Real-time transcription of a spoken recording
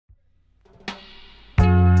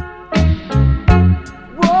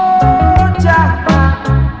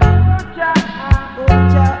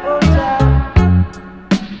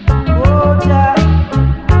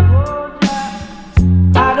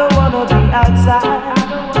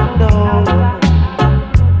outside. No.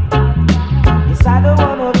 Yes, I don't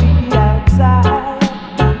wanna be outside.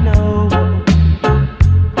 No.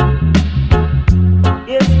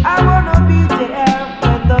 Yes, I wanna be there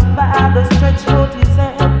when the Father stretched forth his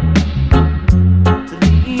hand to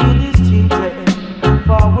lead his children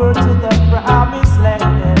forward to the promised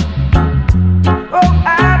land. Oh,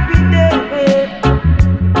 happy day.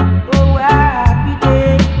 Oh, happy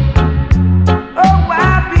day. Oh,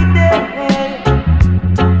 happy day.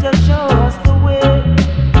 Just show us the way.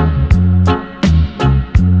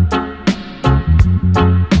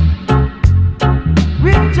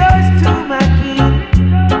 Rejoice to my King.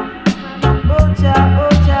 Oh, Jah,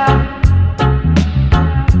 oh, Jah.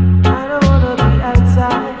 I don't wanna be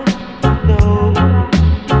outside. No.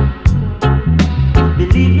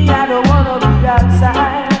 Believe me, I don't wanna be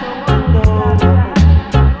outside. No.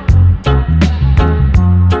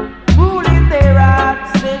 Fooling their hearts,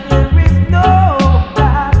 say there is no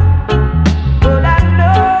God. But I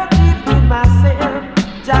know deep in myself,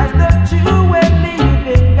 just the true and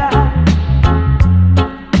living God.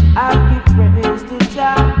 I give praise to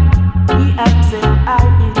Jah. He accepts I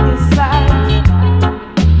in His sight.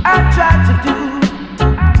 I try to do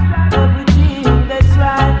everything that's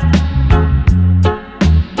right.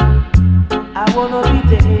 I wanna be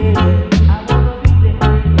there.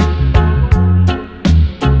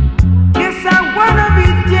 Yes, I wanna be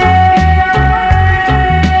there.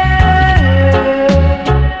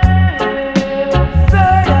 So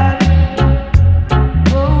yeah.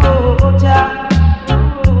 Oh, Jah.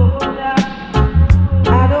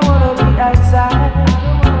 I don't wanna be outside.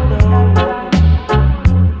 No.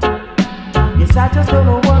 Yes, I just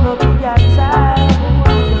don't wanna be outside.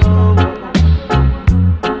 No.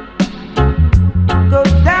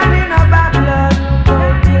 Goes down in a Babylon,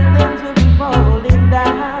 where buildings will be falling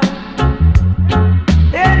down.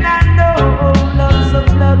 And I know lots of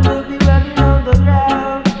blood will be running on the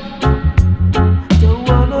ground. Don't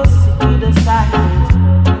wanna see the sight.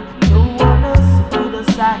 Don't wanna see the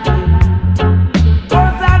sight.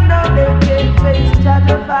 'Cause I know they can't face Jah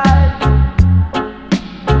to fight.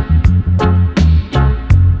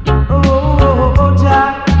 Oh,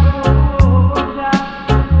 Jah.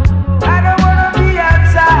 I don't wanna be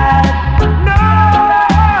outside. No.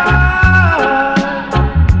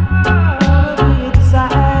 I wanna be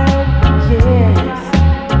inside. Yes.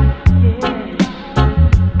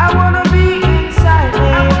 I wanna be inside.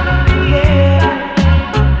 Yeah.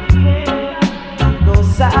 Go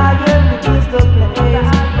Zion is the place.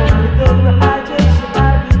 Only the righteous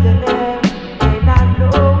shall be there. And I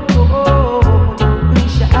know we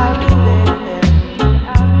shall be there.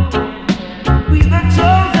 We the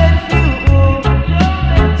chosen few.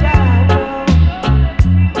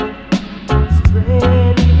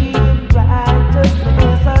 Spreading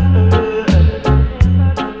righteousness on earth.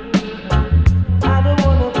 I don't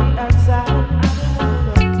wanna be outside.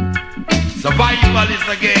 Survival is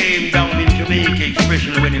a game down in Jamaica,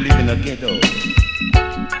 especially when you live in a ghetto.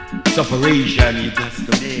 Separation, you just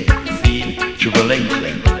go there, see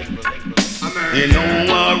tribulation. You know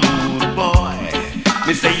a rude boy.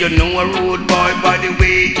 Me say you know a rude boy by the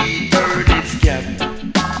way he turned his cap.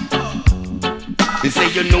 Me say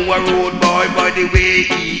you know a rude boy by the way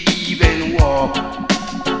he even walk.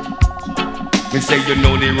 Me say you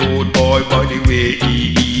know the rude boy by the way he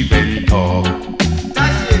even talk.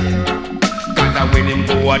 Cause when him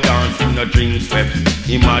go a dance, him no drink steps,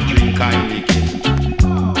 him a drink Heineken.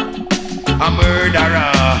 A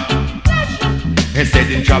murderer. He said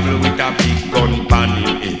him travel with a big gun pan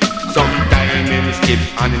him head. Sometime him skip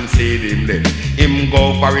and him say him dead. Him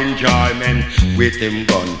go for enjoyment with him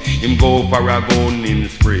gun. Him go for a gun in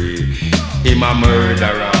spray. Him a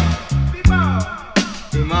murderer.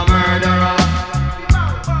 Him a murderer.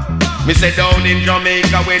 Me say down in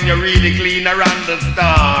Jamaica when you really clean around the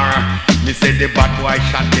star. Me say the bad boy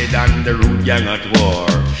shot dead and the rude gang at war.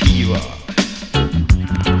 Fever.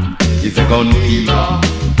 It's a gun fever.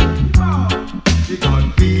 The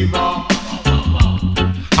gun fever.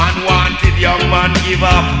 Unwanted young man, give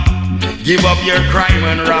up. Give up your crime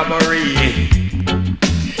and robbery.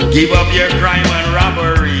 Give up your crime and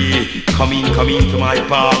robbery. Come in to my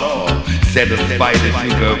parlor. Seduced by the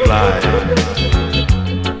finger fly.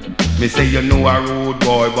 Me say you know a rude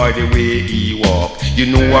boy by the way he walk. You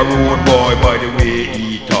know a rude boy by the way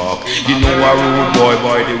he talk. You know a rude boy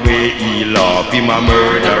by the way he laugh. Him a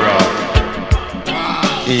murderer.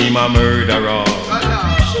 Him a murderer.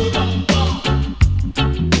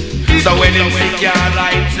 So when him see your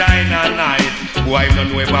light shine at night, boy no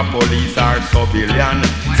know if a police or civilian.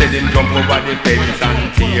 Say them jump over the fence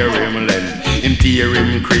and tear him length. Him tear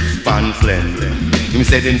him crisp and slim. Him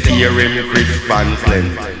say them tear him crisp and slim.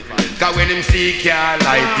 Cause when him see car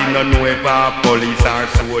light, he no know if a police or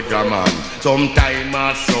soldier man. Sometime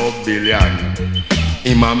a civilian.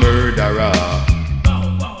 Him a murderer.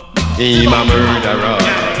 Him a murderer.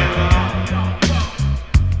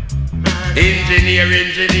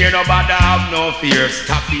 Engineer, nobody have no fear.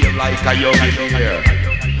 Stop here like a young deer.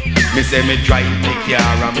 Me say me drive me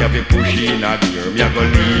car and me have a push in a beer. Me a go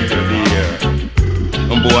leave you there.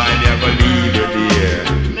 Boy, me a go leave you there.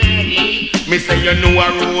 Me say you know a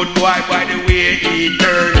road boy by the way he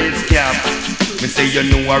turn his cap. Me say you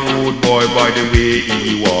know a road boy by the way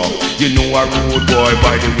he walk. You know a road boy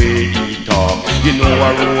by the way he talk. You know a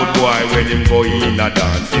road boy when him go in a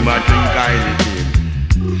dance. Him a drink anything.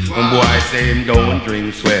 Boy say him don't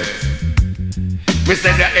drink sweat. Me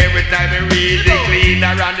say that every time he read the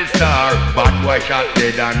cleaner and the star. Bad boy shot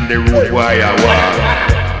dead and the road boy a walk.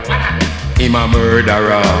 Him a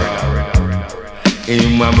murderer.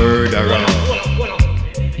 Him a murderer.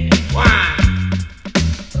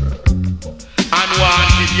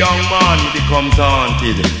 Unwanted young man becomes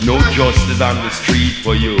haunted. No justice on the street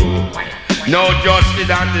for you. No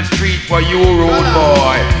justice on the street for you, road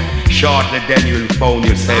boy. Shortly then you'll find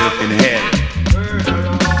yourself in hell.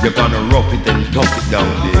 You're gonna rough it and tough it down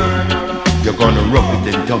there. You're gonna rough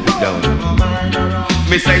it and tough it down.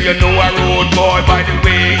 Me say you know a road boy by the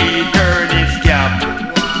way he turn his cap.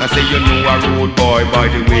 I say you know a road boy by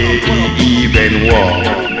the way he even walk.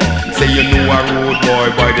 Say you know a road boy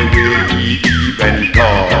by the way he even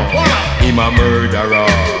talk. Him a murderer.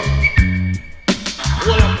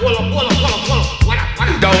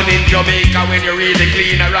 Down in Jamaica when you read the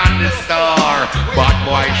cleaner and the star. Bad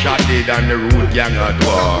boy shot it and the road gang at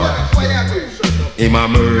war. Him a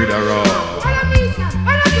murderer.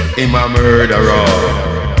 Him a murderer.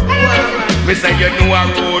 Me say you know a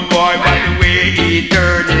road boy by the way he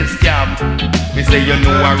turn his cap. Me say you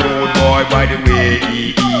know a road boy by the way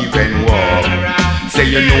he even walk. Say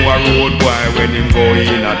you know a road boy when him go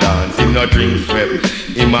in a dance. Him no drink sweat.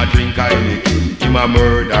 Him a drink anything. Him a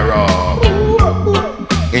murderer.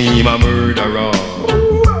 Him a murderer.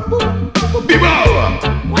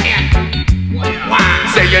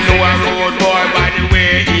 Say you know a road boy by the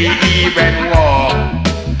way he even walk.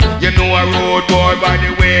 You know a road boy by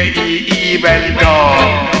the way he even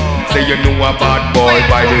talk. Say you know a bad boy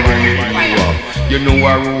by the way he walk. You know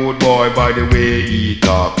a road boy by the way he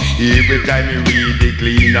talk. Every time you read the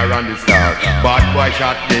cleaner and the star. Bad boy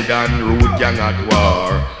shot dead and road gang at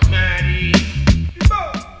war.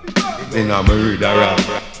 In a murderer.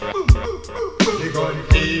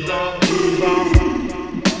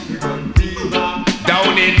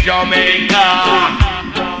 Down in Jamaica,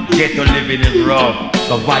 ghetto living is rough.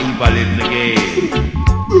 Survival is the game.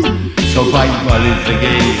 Survival is the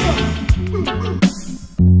game.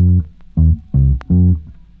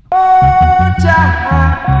 Oh, child.